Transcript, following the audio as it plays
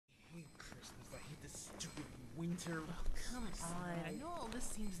winter. Oh, come on. I know all this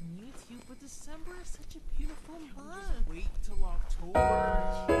seems new to you, but December is such a beautiful month. Just wait till October.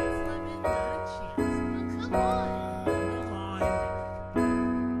 Chance, Lemon, not a chance. No, come on. Hold on.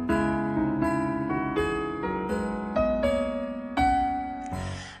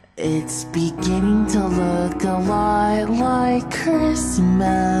 It's beginning to look a lot like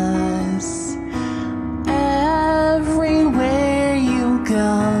Christmas everywhere you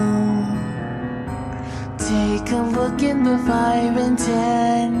go. Take a look in the 5 and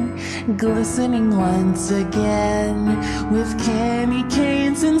 10, glistening once again, with candy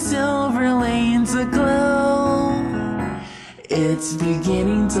canes and silver lanes aglow. It's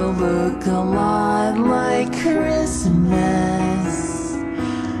beginning to look a lot like Christmas.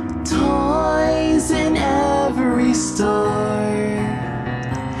 Toys in every store,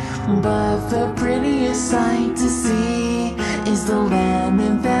 but the prettiest sight to see is the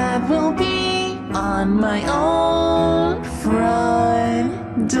lemon that will be on my own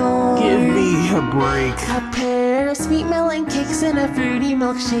front door. Give me a break. A pair of sweet melon cakes and a fruity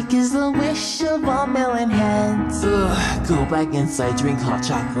milkshake is the wish of all melon heads. Ugh, go back inside, drink hot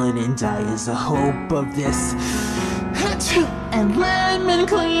chocolate, and die is the hope of this. And Lemon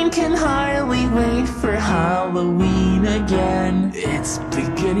Queen can hardly wait for Halloween again. It's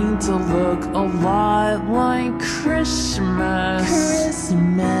beginning to look a lot like Christmas.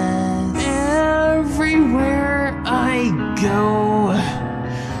 Everywhere I go,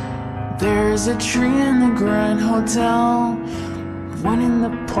 there's a tree in the Grand Hotel, one in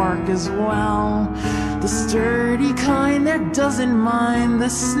the park as well, the sturdy kind that doesn't mind the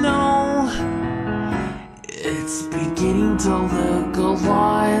snow. It's beginning to look a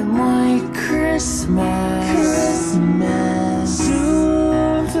lot like Christmas.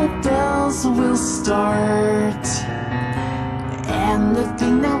 Soon the bells will start, and the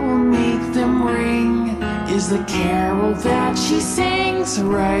thing that will make them ring is the carol that she sings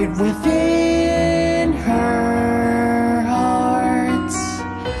right within